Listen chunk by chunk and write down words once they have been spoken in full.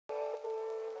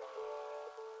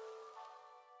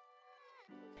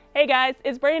Hey guys,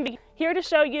 it's Brandy here to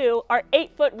show you our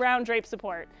 8-foot round drape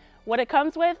support, what it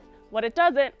comes with, what it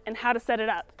doesn't, and how to set it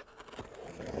up.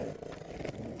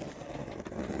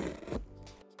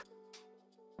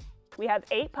 We have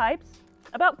 8 pipes,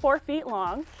 about 4 feet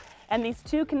long, and these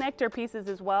 2 connector pieces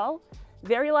as well.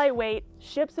 Very lightweight,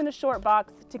 ships in a short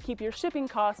box to keep your shipping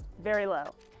costs very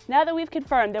low. Now that we've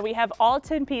confirmed that we have all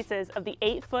 10 pieces of the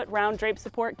 8-foot round drape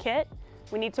support kit,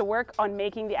 we need to work on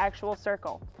making the actual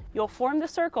circle. You'll form the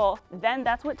circle, then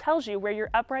that's what tells you where your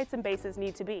uprights and bases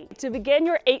need to be. To begin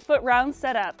your 8-foot round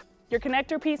setup, your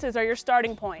connector pieces are your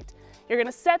starting point. You're going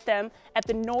to set them at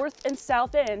the north and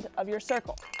south end of your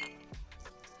circle.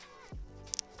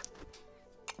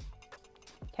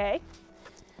 Okay.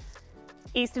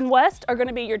 East and west are going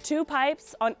to be your 2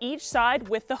 pipes on each side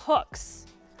with the hooks.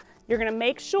 You're going to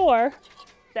make sure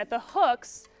that the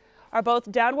hooks are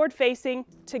both downward facing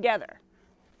together.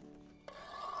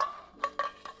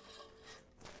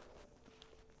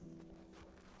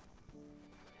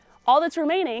 All that's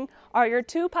remaining are your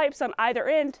 2 pipes on either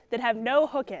end that have no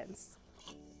hook ends.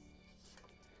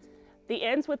 The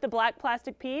ends with the black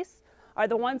plastic piece are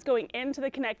the ones going into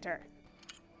the connector.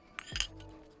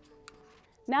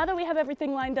 Now that we have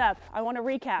everything lined up, I want to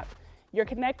recap. Your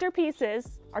connector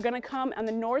pieces are going to come on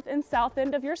the north and south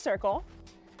end of your circle.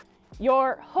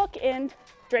 Your hook end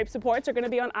drape supports are going to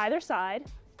be on either side,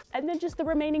 and then just the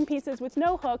remaining pieces with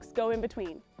no hooks go in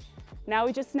between. Now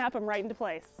we just snap them right into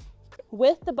place.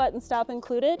 With the button stop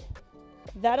included,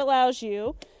 that allows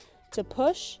you to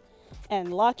push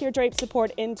and lock your drape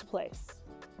support into place.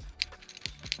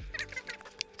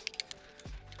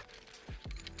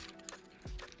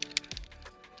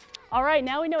 All right,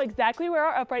 now we know exactly where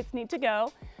our uprights need to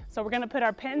go, so we're going to put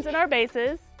our pins in our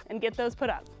bases and get those put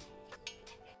up.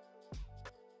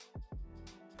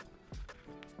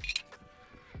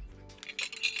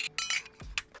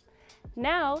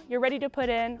 Now you're ready to put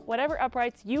in whatever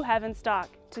uprights you have in stock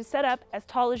to set up as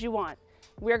tall as you want.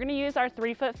 We're going to use our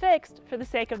 3-foot fixed for the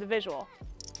sake of the visual.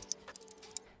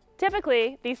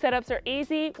 Typically, these setups are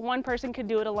easy, one person could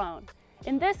do it alone.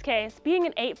 In this case, being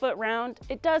an 8-foot round,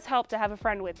 it does help to have a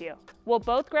friend with you. We'll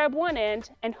both grab one end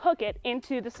and hook it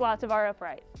into the slots of our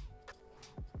upright.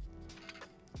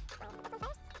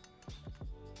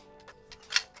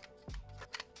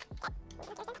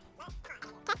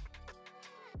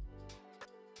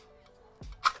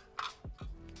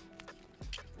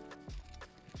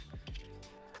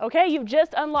 Okay, you've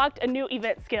just unlocked a new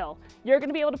event skill. You're going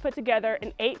to be able to put together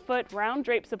an 8-foot round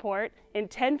drape support in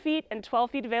 10 feet and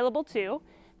 12 feet available too.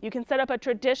 You can set up a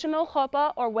traditional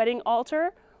chuppah or wedding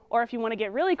altar, or if you want to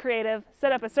get really creative,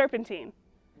 set up a serpentine.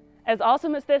 As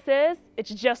awesome as this is, it's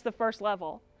just the first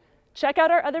level. Check out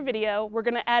our other video. We're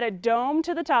going to add a dome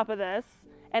to the top of this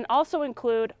and also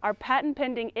include our patent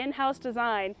pending in-house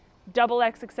design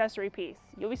XX accessory piece.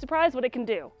 You'll be surprised what it can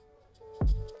do.